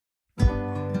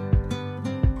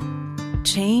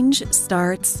Change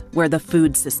starts where the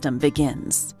food system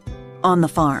begins, on the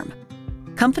farm.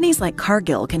 Companies like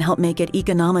Cargill can help make it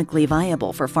economically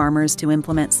viable for farmers to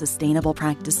implement sustainable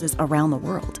practices around the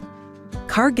world.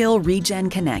 Cargill Regen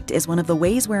Connect is one of the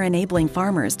ways we're enabling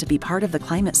farmers to be part of the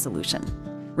climate solution,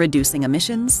 reducing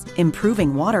emissions,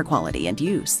 improving water quality and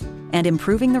use, and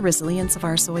improving the resilience of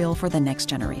our soil for the next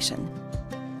generation.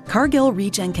 Cargill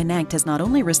Regen Connect has not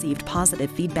only received positive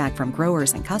feedback from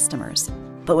growers and customers,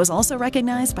 but was also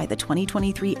recognized by the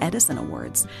 2023 Edison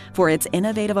Awards for its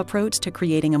innovative approach to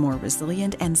creating a more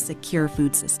resilient and secure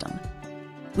food system.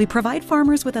 We provide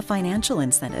farmers with a financial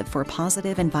incentive for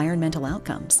positive environmental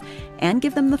outcomes and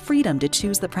give them the freedom to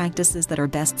choose the practices that are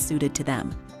best suited to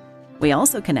them. We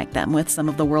also connect them with some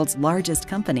of the world's largest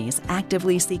companies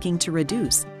actively seeking to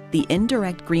reduce the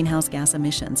indirect greenhouse gas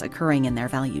emissions occurring in their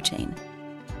value chain.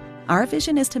 Our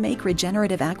vision is to make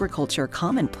regenerative agriculture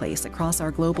commonplace across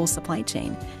our global supply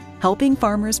chain, helping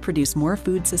farmers produce more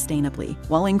food sustainably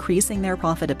while increasing their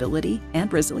profitability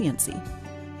and resiliency.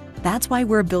 That's why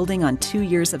we're building on 2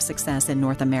 years of success in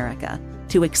North America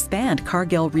to expand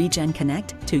Cargill Regen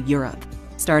Connect to Europe,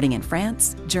 starting in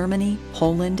France, Germany,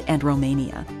 Poland, and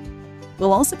Romania.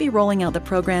 We'll also be rolling out the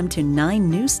program to 9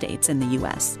 new states in the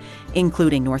U.S.,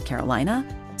 including North Carolina,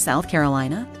 South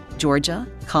Carolina, Georgia,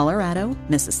 Colorado,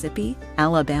 Mississippi,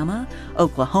 Alabama,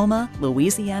 Oklahoma,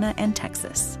 Louisiana, and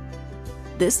Texas.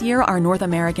 This year, our North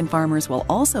American farmers will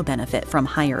also benefit from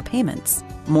higher payments,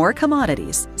 more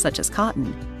commodities, such as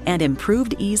cotton, and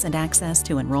improved ease and access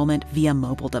to enrollment via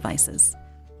mobile devices.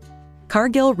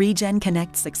 Cargill Regen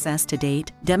Connect's success to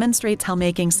date demonstrates how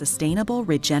making sustainable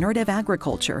regenerative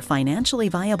agriculture financially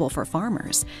viable for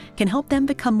farmers can help them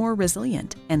become more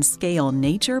resilient and scale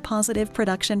nature-positive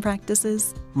production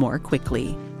practices more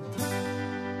quickly.